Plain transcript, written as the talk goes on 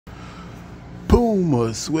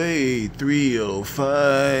Puma Suede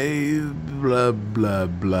 305, blah, blah,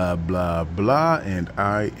 blah, blah, blah, and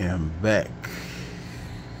I am back.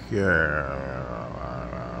 Yeah.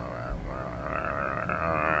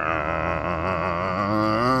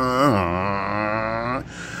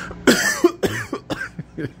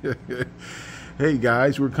 Hey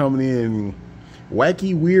guys, we're coming in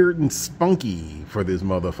wacky, weird, and spunky for this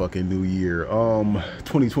motherfucking new year,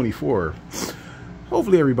 2024.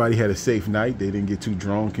 Hopefully everybody had a safe night. They didn't get too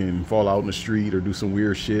drunk and fall out in the street or do some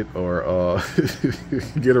weird shit or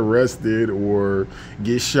get arrested or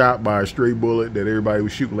get shot by a stray bullet that everybody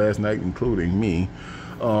was shooting last night, including me.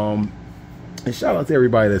 And shout out to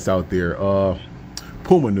everybody that's out there.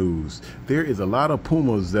 Puma news. There is a lot of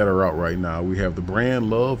Pumas that are out right now. We have the brand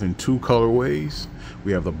Love in 2 colorways.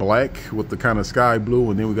 We have the black with the kind of sky blue,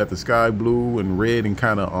 and then we got the sky blue and red and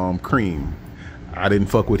kind of cream. I didn't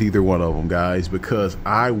fuck with either one of them, guys, because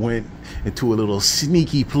I went into a little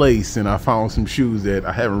sneaky place and I found some shoes that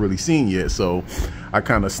I haven't really seen yet. So I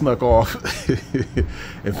kind of snuck off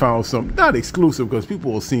and found some, not exclusive, because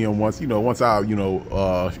people will see them once, once I,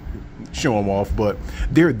 show them off, but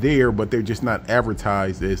they're there, but they're just not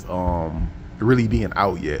advertised as really being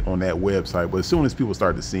out yet on that website. But as soon as people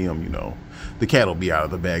start to see them, the cat will be out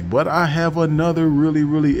of the bag. But I have another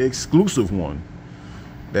really exclusive one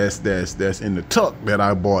that's in the tuck that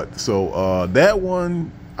I bought. So that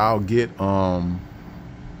one I'll get, I'm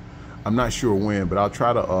not sure when, but I'll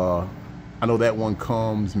try to I know that one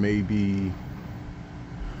comes maybe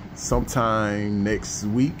sometime next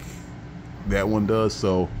week. That one does.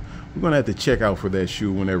 So we're gonna have to check out for that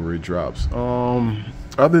shoe whenever it drops.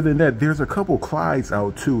 Other than that, there's a couple Clydes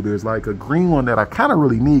out too. There's like a green one that I kind of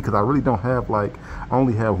really need, because I really don't have, I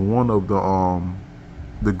only have one of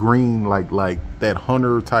the green, like that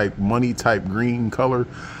hunter type, money type green color.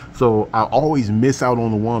 So I always miss out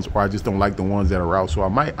on the ones, or I just don't like the ones that are out. So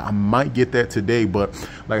I might get that today. But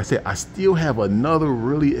like I said, I still have another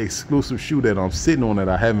really exclusive shoe that I'm sitting on that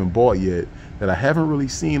I haven't bought yet, that I haven't really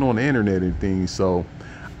seen on the internet and things. So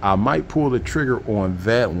I might pull the trigger on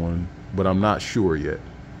that one, but I'm not sure yet.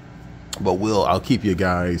 But I'll keep you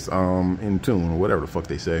guys in tune, or whatever the fuck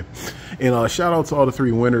they say. And shout out to all the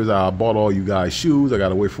 3 winners. I bought all you guys shoes. I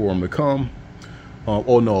gotta wait for them to come.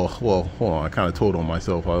 Oh no, well, hold on, I kind of told on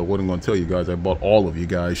myself. I wasn't going to tell you guys I bought all of you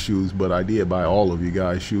guys shoes, but I did buy all of you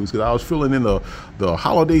guys shoes, because I was feeling in the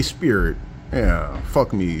holiday spirit. Yeah,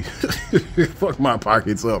 fuck me. Fuck my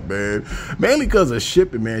pockets up, man. Mainly because of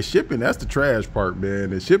shipping, man. Shipping, that's the trash part, man.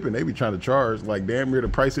 The shipping, they be trying to charge like damn near the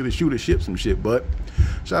price of the shoe to ship some shit. But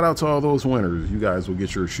shout out to all those winners. You guys will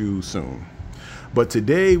get your shoes soon. But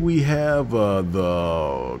today we have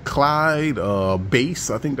the Clyde base.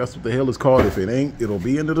 I think that's what the hell it's called. If it ain't, it'll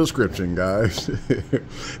be in the description, guys.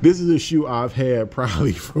 This is a shoe I've had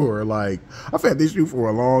probably for I've had this shoe for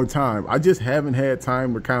a long time. I just haven't had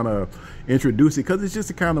time to kind of introduce it, because it's just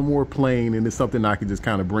a kind of more plain, and it's something I can just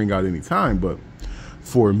kind of bring out anytime. But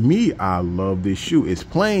for me, I love this shoe. It's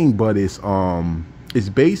plain, but it's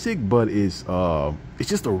basic, but it's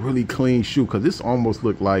just a really clean shoe, because this almost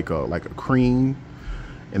looked like a cream,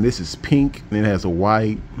 and this is pink, and it has a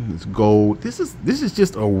white, it's gold. This is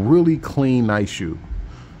just a really clean, nice shoe.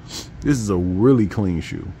 This is a really clean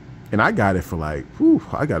shoe, and I got it for like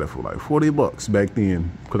 40 bucks back then,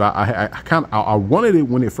 because I wanted it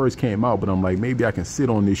when it first came out, but I'm like, maybe I can sit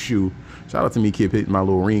on this shoe. Shout out to me, kid, hitting my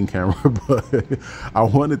little Ring camera. But I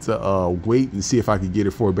wanted to wait and see if I could get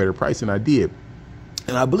it for a better price, and I did.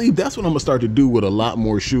 And I believe that's what I'm gonna start to do with a lot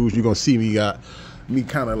more shoes. You're gonna see me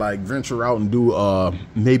kind of like venture out and do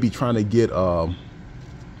maybe trying to get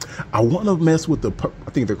I want to mess with I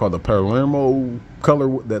think they're called the Palermo color,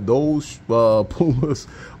 those Pumas.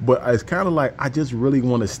 But it's kind of like I just really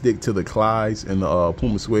want to stick to the Clydes and the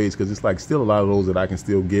Puma Suedes, because it's like still a lot of those that I can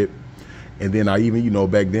still get. And then I even,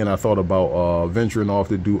 back then I thought about venturing off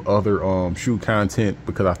to do other shoe content,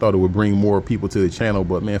 because I thought it would bring more people to the channel.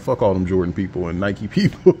 But man, fuck all them Jordan people and Nike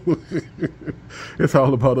people. It's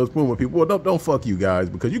all about us Puma people. Well, don't fuck you guys,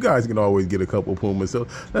 because you guys can always get a couple Pumas. So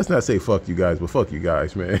let's not say fuck you guys, but fuck you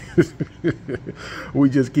guys, man. We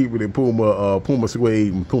just keep it in Puma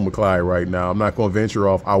Suede and Puma Clyde right now. I'm not going to venture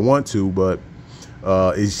off. I want to, but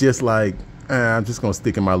it's just like, I'm just going to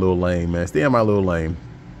stick in my little lane, man. Stay in my little lane.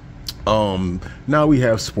 Now we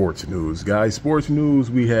have sports news, guys. Sports news.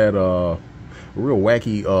 We had a real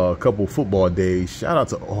wacky couple football days. Shout out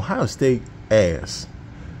to Ohio State ass.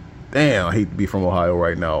 Damn, I hate to be from Ohio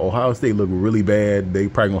right now. Ohio State look really bad. They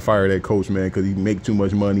probably gonna fire that coach, man, because he make too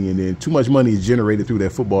much money, and then too much money is generated through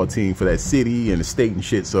that football team for that city and the state and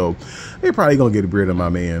shit. So they probably gonna get rid of my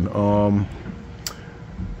man.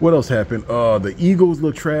 What else happened? The Eagles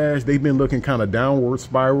look trash. They've been looking kind of downward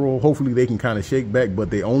spiral. Hopefully they can kind of shake back, but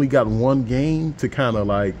they only got one game to kind of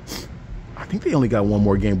like, I think they only got one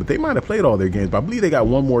more game, but they might have played all their games. But I believe they got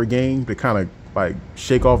one more game to kind of like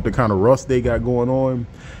shake off the kind of rust they got going on.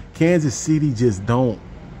 Kansas City just don't,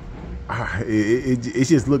 it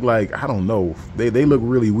just looked like, I don't know. They look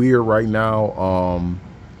really weird right now.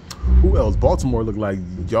 Who else? Baltimore look like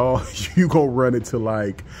y'all, you gonna run into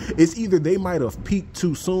like, it's either they might have peaked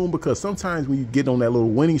too soon, because sometimes when you get on that little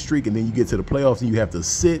winning streak and then you get to the playoffs and you have to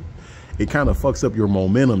sit, it kind of fucks up your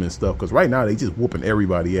momentum and stuff. Because right now they just whooping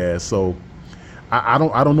everybody ass. So I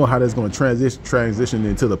don't know how that's going to transition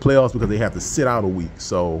into the playoffs, because they have to sit out a week.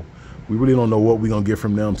 So we really don't know what we're going to get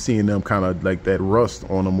from them, seeing them kind of like that rust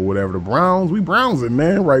on them or whatever. The Browns, we Brownsing,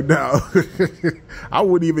 man, right now. I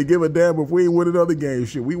wouldn't even give a damn if we ain't win another game.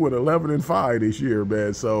 Shit, we went 11-5 this year,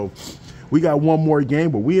 man. So we got one more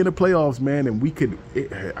game, but we in the playoffs, man, and we could,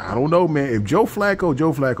 I don't know, man. If Joe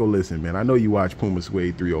Flacco, listen, man, I know you watch Puma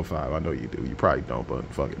Suede 305. I know you do. You probably don't, but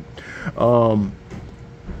fuck it.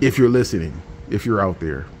 If you're listening, if you're out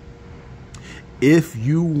there, if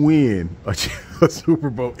you win a Super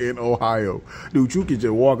Bowl in Ohio, dude, you can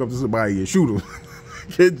just walk up to somebody and shoot them.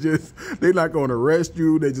 They're not going to arrest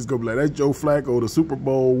you. They just going to be like, that's Joe Flacco, the Super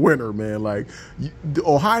Bowl winner, man. Like,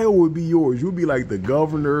 Ohio would be yours. You'd be like the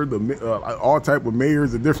governor, all type of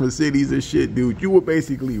mayors of different cities and shit, dude. You would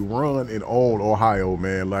basically run and own Ohio,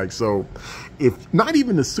 man. Like, so if not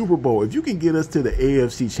even the Super Bowl, if you can get us to the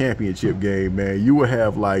AFC Championship game, man, you would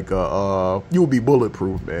have like, you would be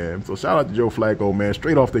bulletproof, man. So shout out to Joe Flacco, man.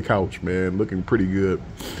 Straight off the couch, man. Looking pretty good.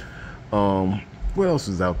 What else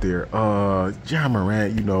is out there? John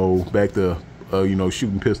Morant, you know, back to, you know,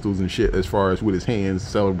 shooting pistols and shit as far as with his hands,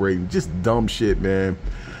 celebrating. Just dumb shit, man.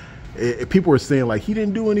 People are saying, like, he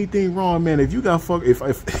didn't do anything wrong, man. If you got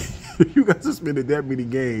if you got suspended that many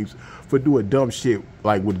games for doing dumb shit,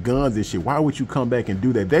 like with guns and shit, why would you come back and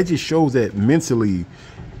do that? That just shows that mentally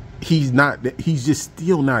he's just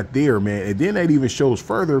still not there, man. And then that even shows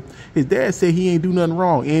further, his dad said he ain't do nothing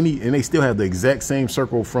wrong, and they still have the exact same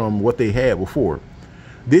circle from what they had before.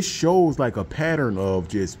 This shows like a pattern of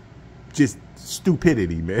just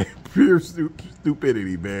stupidity, man. Pure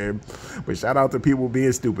stupidity, man. But shout out to people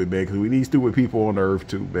being stupid, man, because we need stupid people on the earth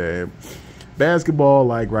too, man. Basketball,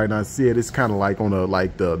 like right now I said, it's kind of like on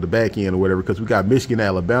the back end or whatever, because we got Michigan,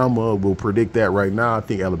 Alabama. We'll predict that right now. I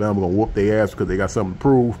think Alabama gonna whoop their ass because they got something to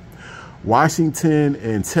prove. Washington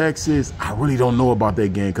and Texas, I really don't know about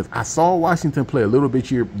that game, because I saw Washington play a little bit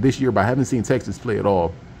this year, but I haven't seen Texas play at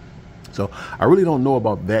all. So I really don't know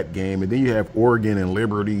about that game. And then you have Oregon and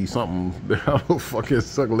Liberty, something, I don't fucking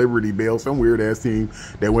suck Liberty Bell, some weird ass team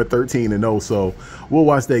that went 13-0. So we'll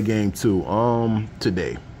watch that game too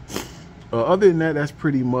today. Other than that, that's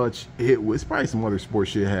pretty much it. It's probably some other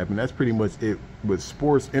sports shit happening. That's pretty much it with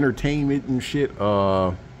sports, entertainment and shit.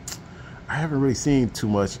 I haven't really seen too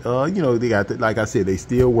much. You know, they got, like I said, they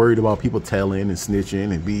still worried about people telling and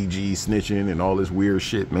snitching and BG snitching and all this weird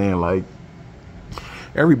shit, man. Like,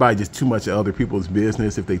 everybody just too much of other people's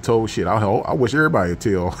business. If they told shit, I wish everybody would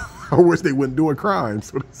tell. I wish they wasn't doing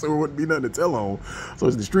crimes, so it wouldn't be nothing to tell on. So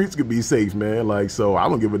the streets could be safe, man. Like, so I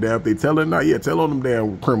don't give a damn if they telling. Not yet. Tell on them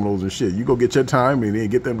damn criminals and shit. You go get your time and then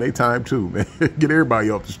get them their time too, man. Get everybody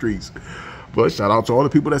off the streets. But shout out to all the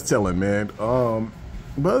people that's telling, man.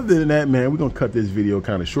 But other than that, man, we're gonna cut this video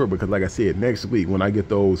kind of short, because like I said, next week when I get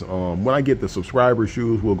those, when I get the subscriber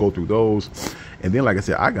shoes, we'll go through those. And then, like I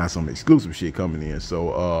said, I got some exclusive shit coming in.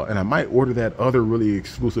 So, and I might order that other really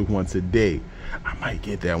exclusive one today. I might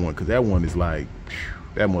get that one, because that one is like,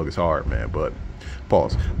 that mug is hard, man. But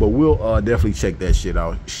pause. But we'll definitely check that shit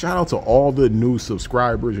out. Shout out to all the new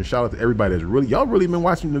subscribers, and shout out to everybody that's y'all really been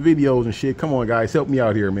watching the videos and shit. Come on, guys, help me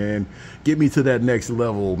out here, man. Get me to that next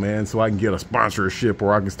level, man, so I can get a sponsorship,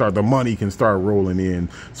 or I can start, the money can start rolling in,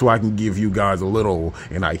 so I can give you guys a little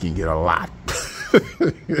and I can get a lot.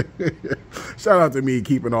 Shout out to me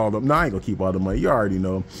keeping all them. No, I ain't gonna keep all the money. You already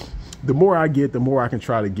know. The more I get, the more I can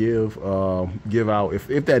try to give out.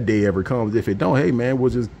 If that day ever comes. If it don't, hey man,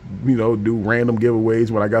 we'll just, you know, do random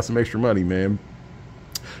giveaways when I got some extra money, man.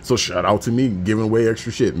 So shout out to me giving away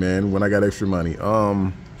extra shit, man, when I got extra money.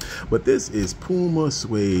 But this is Puma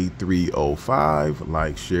Suede 305.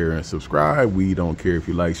 Like, share, and subscribe. We don't care if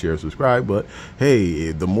you like, share, subscribe. But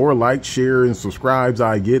hey, the more like, share, and subscribes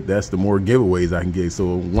I get, that's the more giveaways I can get.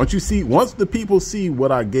 So once the people see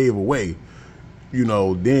what I gave away, you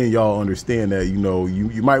know, then y'all understand that, you know,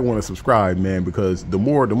 you might want to subscribe, man, because the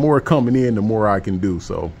more coming in, the more I can do.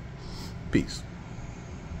 So peace.